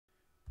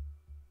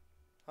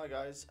Hi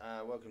guys,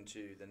 welcome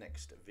to the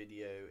next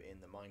video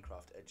in the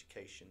Minecraft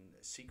education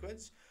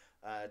sequence.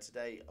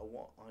 Today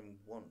what I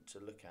want to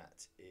look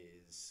at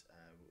is,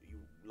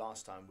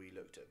 last time we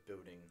looked at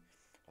building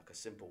like a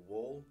simple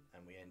wall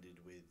and we ended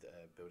with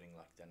building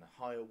like then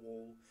a higher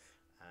wall,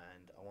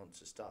 and I want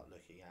to start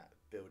looking at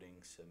building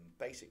some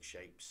basic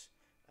shapes,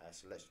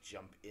 so let's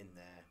jump in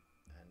there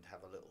and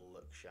have a little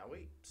look, shall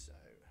we? So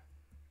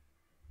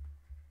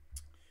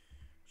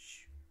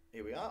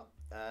here we are.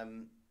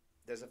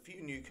 There's a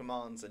few new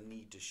commands I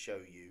need to show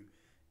you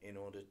in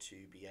order to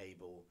be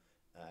able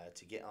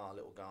to get our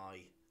little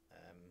guy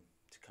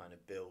to kind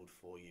of build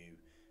for you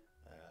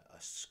a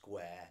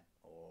square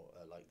or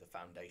like the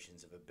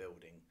foundations of a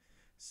building.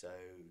 So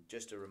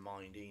just a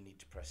reminder, you need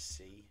to press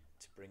C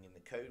to bring in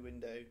the code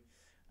window,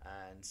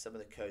 and some of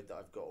the code that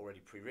I've got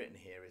already pre-written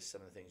here is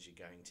some of the things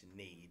you're going to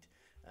need.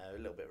 A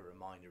little bit of a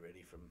reminder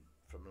really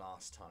from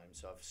last time.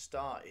 So I've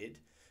started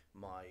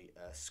my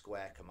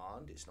square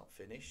command, it's not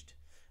finished,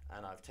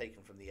 and I've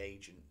taken from the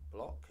agent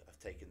block, I've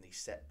taken the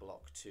set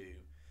block 2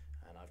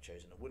 and I've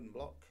chosen a wooden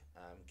block,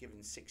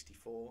 given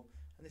 64,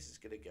 and this is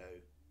going to go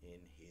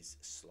in his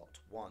slot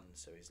 1,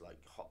 so his like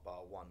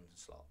hotbar 1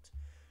 slot.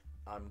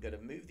 I'm going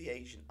to move the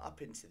agent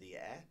up into the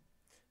air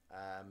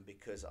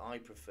because I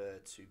prefer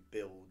to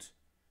build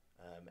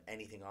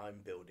anything I'm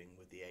building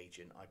with the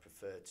agent. I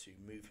prefer to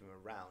move him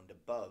around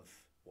above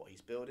what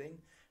he's building,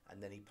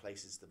 and then he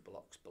places the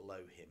blocks below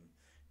him.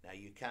 Now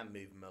you can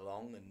move him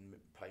along and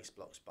place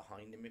blocks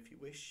behind him if you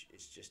wish.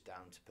 It's just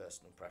down to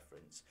personal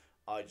preference.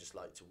 I just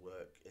like to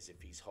work as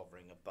if he's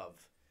hovering above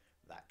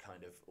that,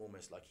 kind of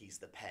almost like he's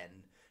the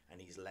pen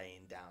and he's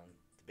laying down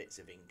the bits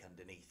of ink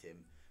underneath him.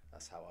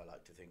 That's how I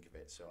like to think of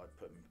it. So I'd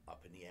put him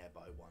up in the air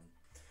by 1.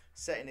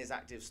 Setting his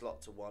active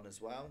slot to 1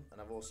 as well, and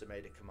I've also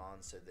made a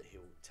command so that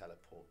he'll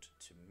teleport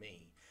to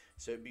me.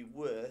 So it'd be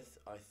worth,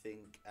 I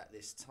think, at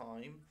this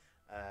time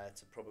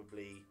to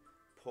probably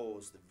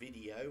pause the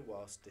video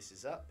whilst this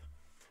is up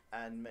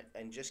and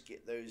just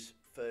get those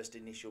first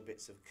initial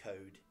bits of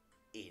code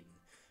in.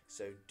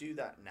 So do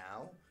that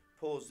now,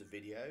 pause the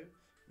video,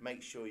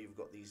 make sure you've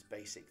got these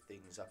basic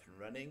things up and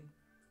running,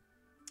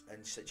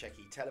 and check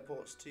he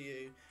teleports to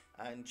you,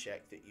 and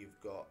check that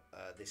you've got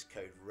this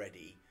code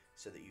ready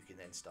so that you can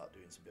then start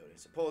doing some building.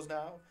 So pause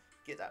now,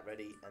 get that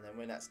ready, and then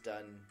when that's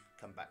done,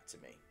 come back to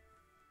me.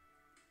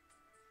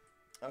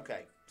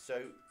 Okay,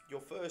 so your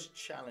first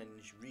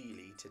challenge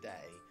really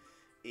today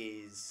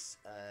is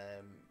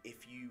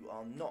if you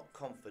are not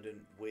confident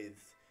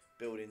with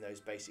building those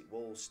basic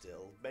walls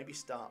still, maybe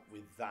start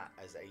with that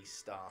as a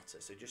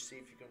starter. So just see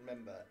if you can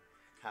remember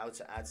how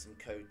to add some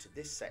code to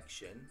this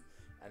section,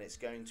 and it's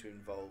going to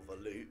involve a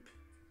loop,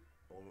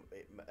 or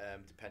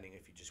depending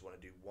if you just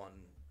want to do one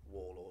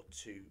wall or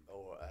two,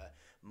 or a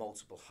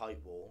multiple height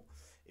wall.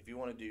 If you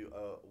want to do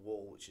a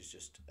wall which is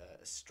just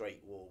a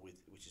straight wall with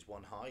which is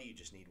 1 high, you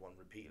just need 1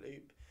 repeat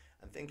loop.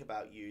 And think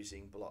about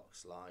using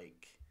blocks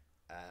like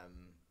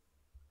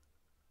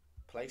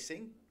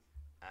placing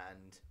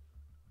and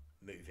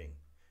moving,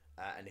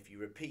 and if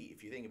you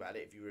think about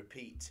it, if you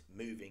repeat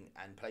moving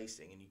and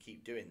placing and you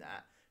keep doing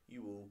that,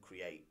 you will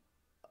create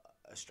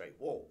a straight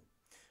wall.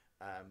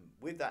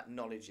 With that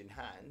knowledge in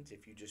hand,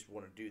 if you just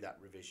want to do that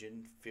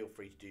revision, feel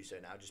free to do so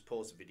now. Just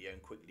pause the video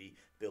and quickly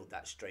build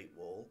that straight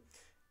wall.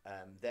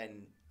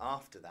 Then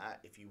after that,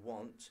 if you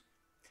want,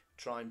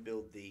 try and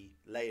build the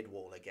layered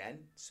wall again.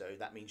 So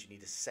that means you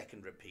need a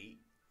second repeat.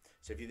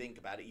 So if you think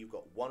about it, you've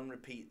got 1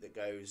 repeat that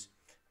goes,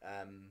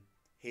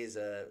 here's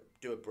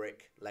do a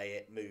brick, lay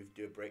it, move,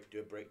 do a brick, do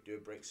a brick, do a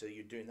brick. So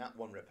you're doing that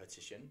 1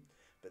 repetition.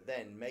 But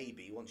then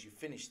maybe once you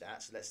finish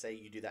that, so let's say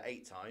you do that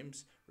 8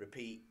 times,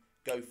 repeat,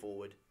 go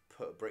forward,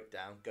 put a brick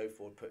down, go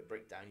forward, put a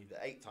brick down. You do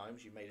that 8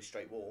 times, you've made a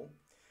straight wall.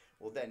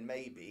 Well, then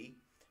maybe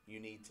you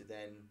need to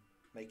then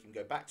make him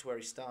go back to where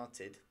he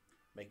started,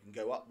 make him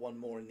go up 1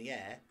 more in the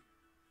air,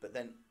 but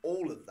then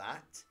all of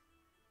that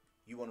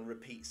you want to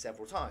repeat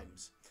several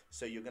times.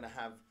 So you're going to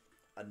have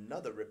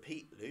another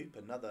repeat loop,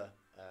 another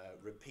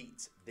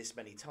repeat this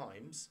many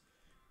times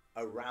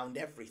around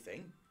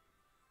everything,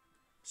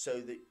 so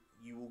that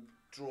you will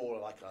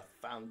draw like a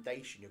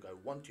foundation. You'll go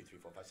 1, 2, 3,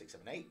 4, 5, 6,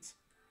 7, 8,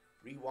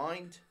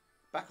 rewind,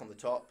 back on the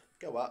top,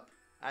 go up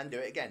and do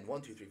it again,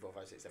 1, 2, 3, 4,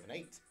 5, 6, 7,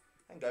 8,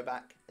 and go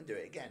back and do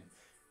it again.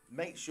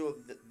 Make sure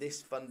that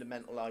this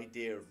fundamental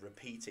idea of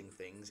repeating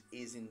things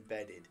is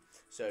embedded.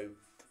 So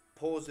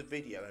pause the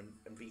video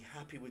and be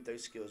happy with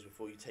those skills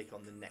before you take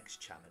on the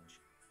next challenge.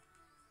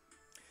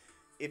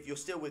 If you're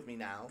still with me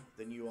now,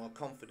 then you are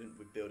confident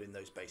with building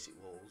those basic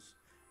walls,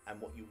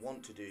 and what you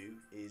want to do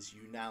is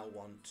you now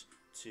want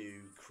to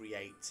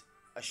create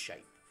a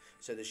shape.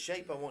 So the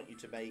shape I want you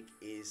to make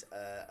is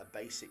a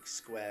basic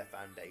square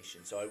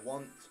foundation. So I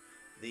want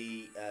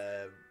the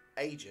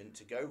agent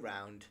to go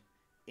round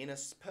in a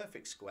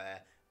perfect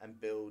square and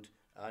build,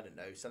 I don't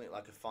know, something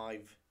like a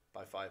 5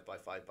 by 5 by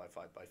 5 by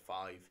 5 by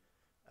 5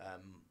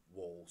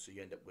 wall. So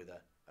you end up with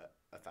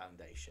a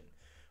foundation.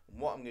 And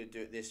what I'm going to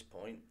do at this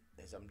point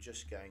is I'm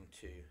just going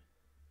to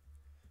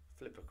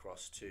flip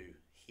across to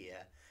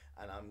here,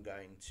 and I'm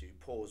going to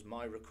pause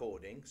my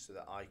recording so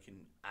that I can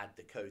add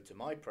the code to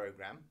my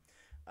program.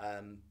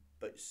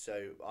 But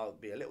so I'll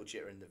be a little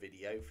jitter in the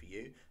video for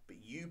you, but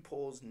you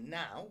pause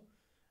now,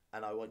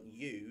 and I want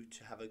you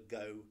to have a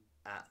go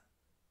at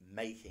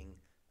making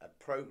a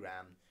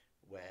program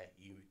where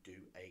you do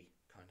a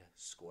kind of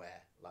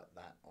square like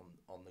that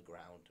on the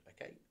ground.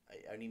 Okay,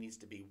 it only needs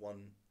to be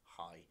one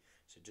high,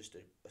 so just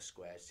a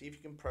square. See if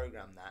you can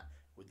program that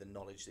with the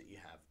knowledge that you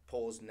have.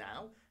 Pause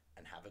now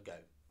and have a go.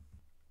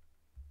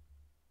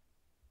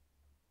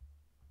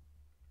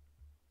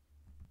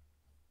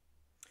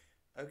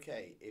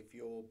 Okay, if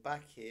you're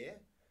back here,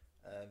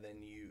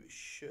 then you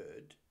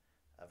should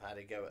have had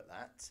a go at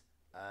that.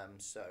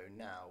 So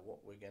now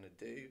what we're going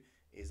to do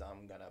is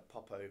I'm going to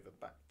pop over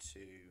back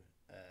to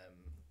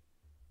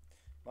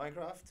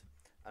Minecraft,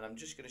 and I'm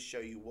just going to show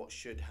you what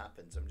should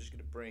happen. So I'm just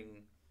going to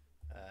bring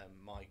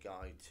my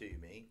guy to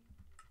me.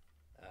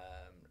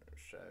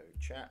 So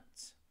chat,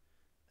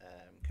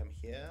 come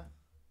here,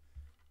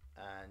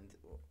 and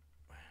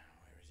where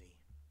is he?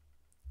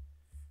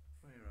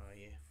 Where are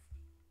you?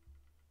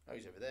 Oh,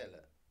 he's over there,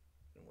 look.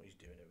 I don't know what he's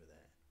doing over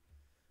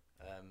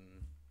there.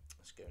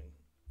 Let's go and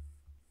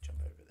jump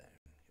over there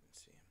and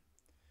see him.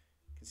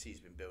 You can see he's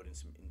been building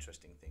some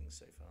interesting things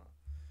so far.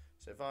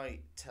 So if I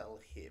tell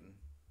him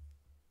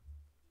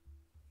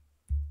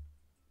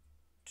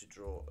to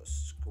draw a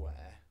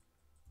square,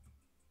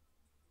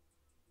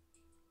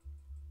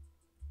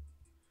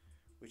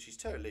 which he's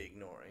totally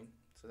ignoring,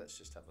 so let's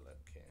just have a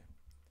look here.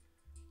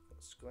 Got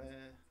a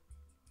square,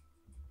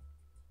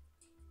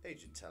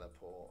 agent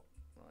teleport,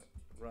 right,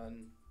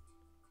 run,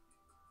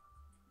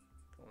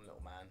 come on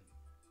little man,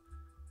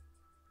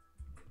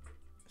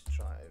 let's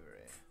try it over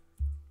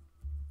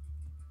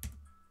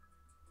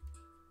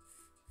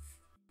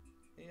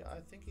here. Yeah,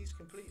 I think he's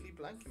completely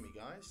blanking me,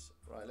 guys.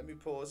 Right, let me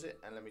pause it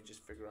and let me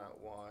just figure out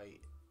why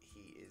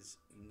he is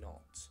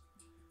not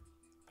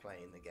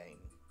playing the game.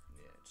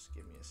 Yeah, just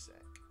give me a sec.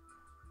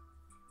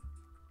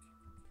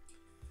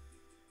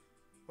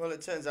 Well,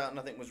 it turns out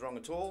nothing was wrong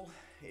at all.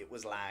 It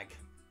was lag,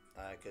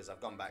 because I've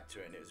gone back to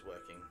it and it was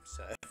working.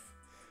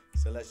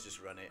 So let's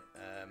just run it.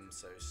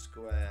 So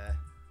square.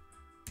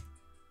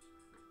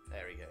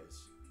 There he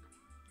goes.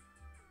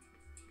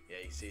 Yeah,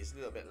 you see it's a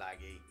little bit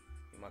laggy.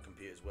 I think my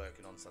computer's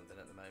working on something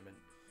at the moment.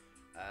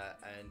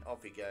 And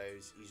off he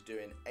goes. He's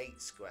doing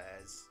 8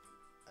 squares,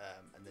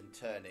 and then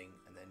turning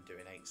and then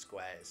doing 8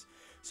 squares.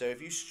 So if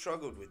you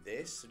struggled with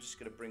this, I'm just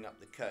going to bring up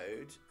the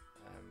code.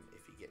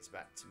 If he gets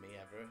back to me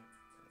ever.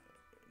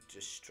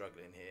 Just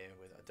struggling here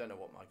with, I don't know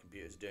what my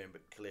computer's doing,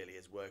 but clearly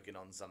it's working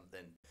on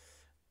something.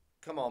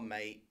 Come on,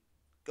 mate,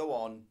 go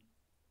on,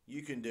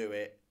 you can do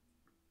it.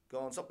 Go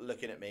on, stop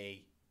looking at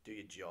me, do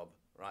your job.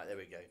 Right, there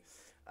we go.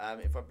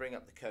 If I bring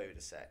up the code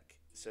a sec,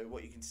 so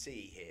what you can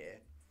see here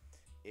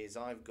is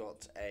I've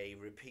got a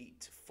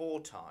repeat 4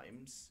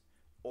 times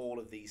all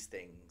of these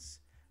things,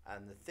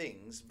 and the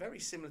things very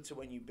similar to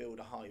when you build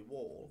a high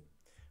wall,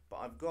 but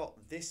I've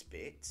got this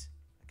bit.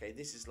 Okay,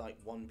 this is like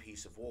one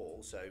piece of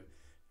wall, so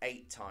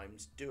 8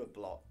 times, do a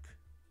block,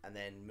 and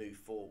then move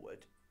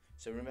forward.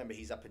 So remember,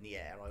 he's up in the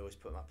air. I always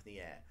put him up in the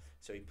air.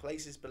 So he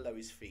places below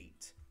his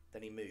feet,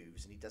 then he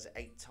moves, and he does it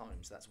 8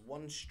 times. That's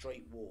one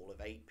straight wall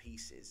of 8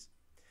 pieces.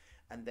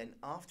 And then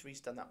after he's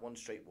done that one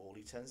straight wall,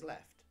 he turns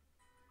left.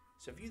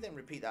 So if you then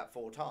repeat that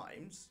 4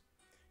 times,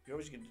 you're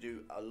always going to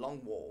do a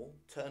long wall,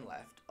 turn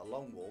left, a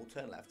long wall,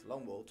 turn left, a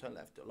long wall, turn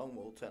left, a long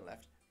wall, turn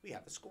left. We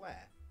have a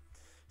square.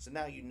 So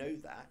now you know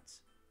that.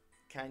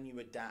 Can you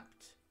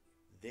adapt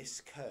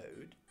this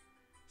code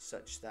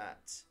such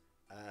that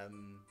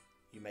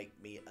you make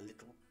me a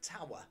little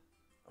tower?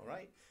 All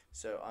right,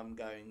 so I'm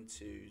going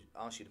to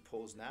ask you to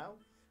pause now.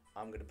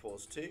 I'm going to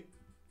pause too,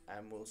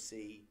 and we'll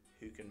see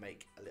who can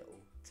make a little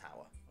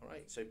tower. All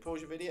right, so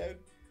pause your video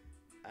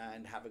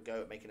and have a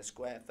go at making a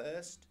square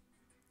first,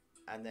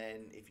 and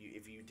then if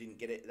you didn't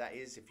get it, that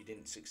is, if you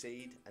didn't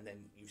succeed, and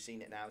then you've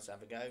seen it now, so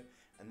have a go,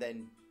 and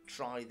then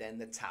try then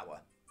the tower.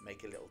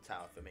 Make a little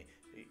tower for me.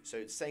 So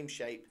it's same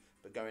shape,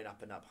 but going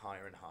up and up,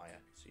 higher and higher.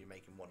 So you're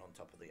making one on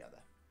top of the other.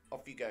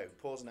 Off you go.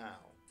 Pause now.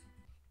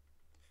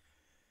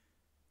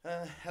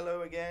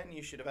 Hello again.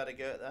 You should have had a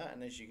go at that.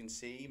 And as you can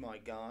see, my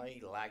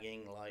guy,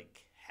 lagging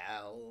like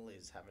hell,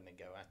 is having a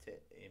go at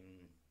it.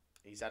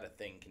 He's had a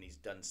think and he's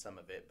done some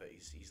of it, but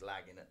he's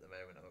lagging at the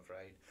moment, I'm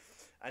afraid.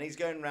 And he's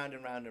going round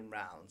and round and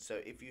round. So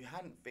if you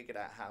hadn't figured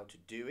out how to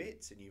do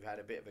it and you've had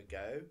a bit of a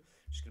go,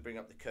 I'm just going to bring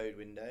up the code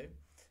window.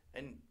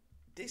 And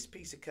this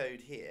piece of code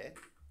here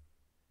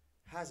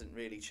hasn't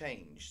really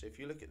changed. So if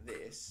you look at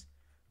this,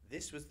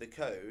 this was the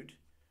code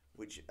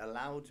which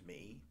allowed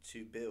me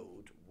to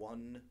build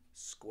one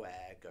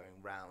square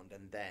going round,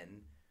 and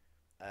then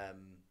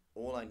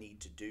all I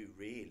need to do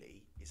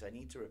really is I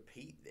need to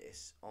repeat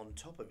this on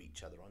top of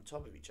each other, on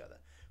top of each other.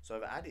 So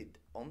I've added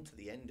onto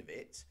the end of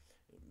it,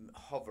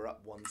 hover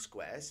up one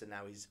square, so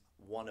now he's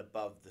one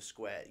above the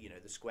square, you know,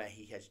 the square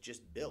he has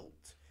just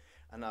built,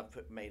 and I've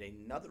made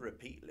another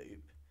repeat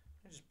loop.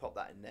 I just pop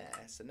that in there,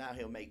 so now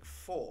he'll make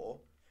 4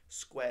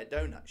 square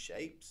donut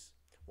shapes,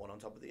 one on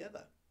top of the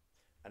other,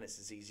 and it's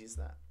as easy as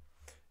that.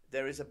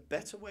 There is a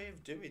better way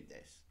of doing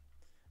this,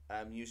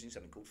 using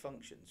something called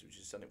functions, which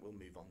is something we'll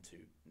move on to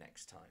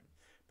next time.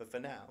 But for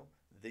now,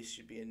 this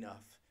should be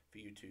enough for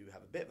you to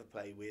have a bit of a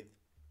play with,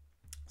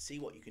 see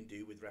what you can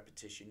do with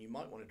repetition. You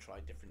might want to try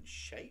a different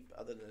shape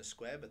other than a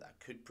square, but that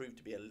could prove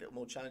to be a little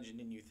more challenging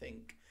than you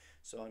think.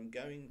 So I'm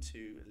going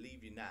to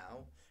leave you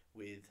now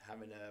with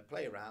having a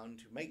play around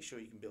to make sure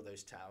you can build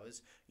those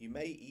towers. You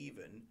may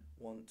even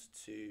want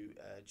to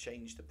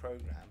change the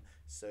program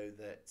so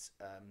that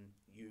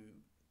you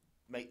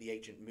make the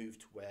agent move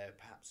to where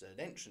perhaps an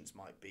entrance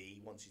might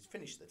be once he's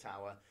finished the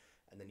tower,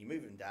 and then you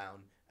move him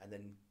down and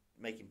then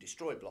make him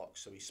destroy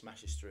blocks so he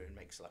smashes through and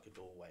makes like a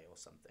doorway or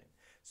something.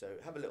 So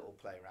have a little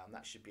play around.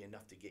 That should be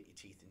enough to get your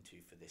teeth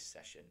into for this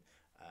session.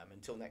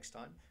 Until next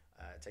time,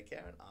 take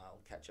care, and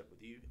I'll catch up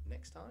with you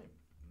next time.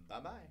 Bye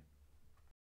bye.